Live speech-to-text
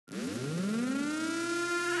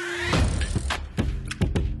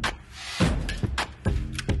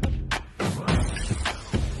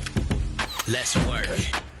Let's work.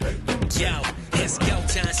 Yo, it's go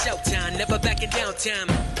time, showtime, never backing down time.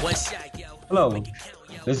 One shot, yo. Hello,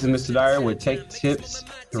 this is Mr. Dyer with Tech Tips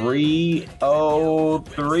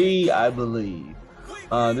 303, I believe.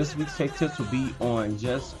 This week's Tech Tips will be on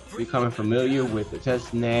just becoming familiar with the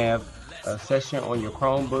Test Nav session on your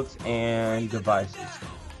Chromebooks and devices.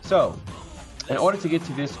 So, in order to get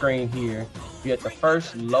to this screen here, you have to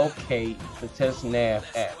first locate the Test Nav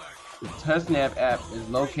app. The Test Nav app is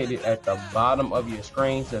located at the bottom of your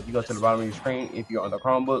screen. So if you go to the bottom of your screen, if you're on the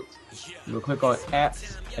Chromebooks, you will click on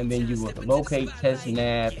apps and then you will locate Test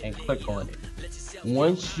Nav and click on it.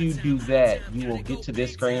 Once you do that, you will get to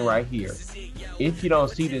this screen right here. If you don't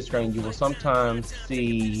see this screen, you will sometimes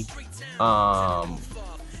see a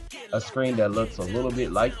screen that looks a little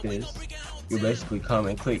bit like this. You basically come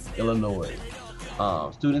and click Illinois.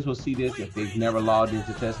 Students will see this if they've never logged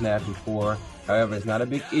into TestNav before. However, it's not a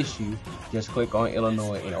big issue. Just click on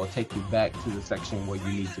Illinois and it will take you back to the section where you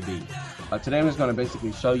need to be. Today I'm just going to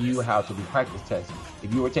basically show you how to do practice tests.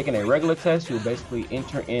 If you were taking a regular test, you'll basically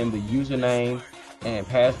enter in the username and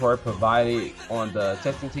password provided on the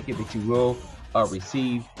testing ticket that you will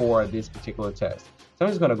receive for this particular test. So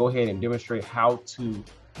I'm just going to go ahead and demonstrate how to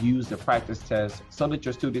use the practice test so that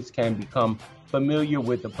your students can become familiar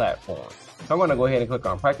with the platform. So I'm going to go ahead and click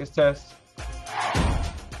on practice test.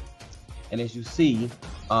 And as you see,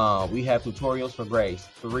 we have tutorials for grades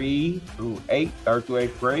 3 through 8, 3rd through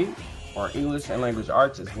 8th grade, or English and language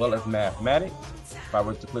arts, as well as mathematics. If I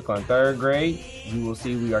were to click on 3rd grade, you will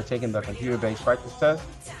see we are taking the computer-based practice test.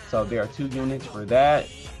 So there are 2 units for that,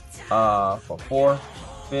 for 4th,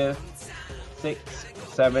 5th,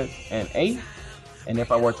 6th, 7th, and 8th. And if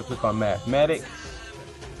I were to click on mathematics,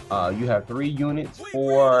 you have 3 units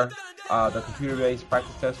for the computer-based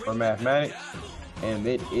practice test for mathematics, and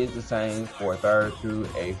it is the same for 3rd through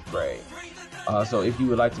 8th grade. So if you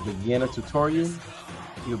would like to begin a tutorial,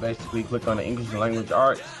 you basically click on the English and language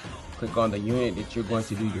arts, click on the unit that you're going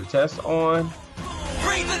to do your test on.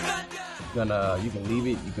 You can leave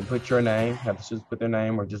it, you can put your name, have the students put their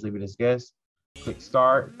name, or just leave it as guest. Click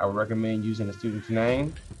start. I would recommend using the student's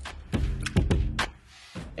name,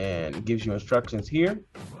 and it gives you instructions here.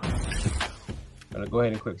 I'm going to go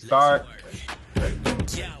ahead and click start,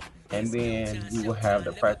 and then you will have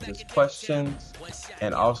the practice questions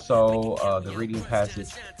and also the reading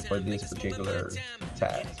passage for this particular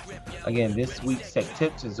task. Again, this week's Tech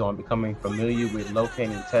Tips is on becoming familiar with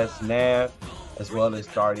locating Test Nav as well as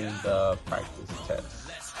starting the practice test.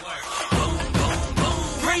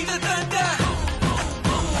 Bring the thunder.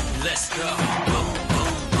 Let's go.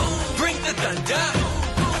 Bring the thunder.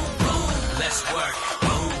 Let's work.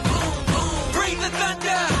 Bring the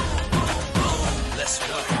thunder. Let's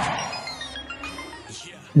work.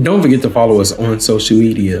 Don't forget to follow us on social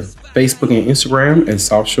media, Facebook and Instagram at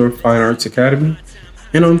South Shore Fine Arts Academy,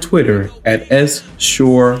 and on Twitter at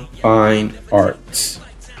 @SShoreFineArts.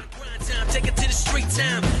 Take it to the street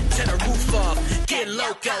time, turn the roof off, get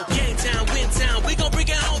loco, game time, win time, we gon' bring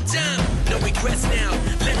it home time. No regrets now.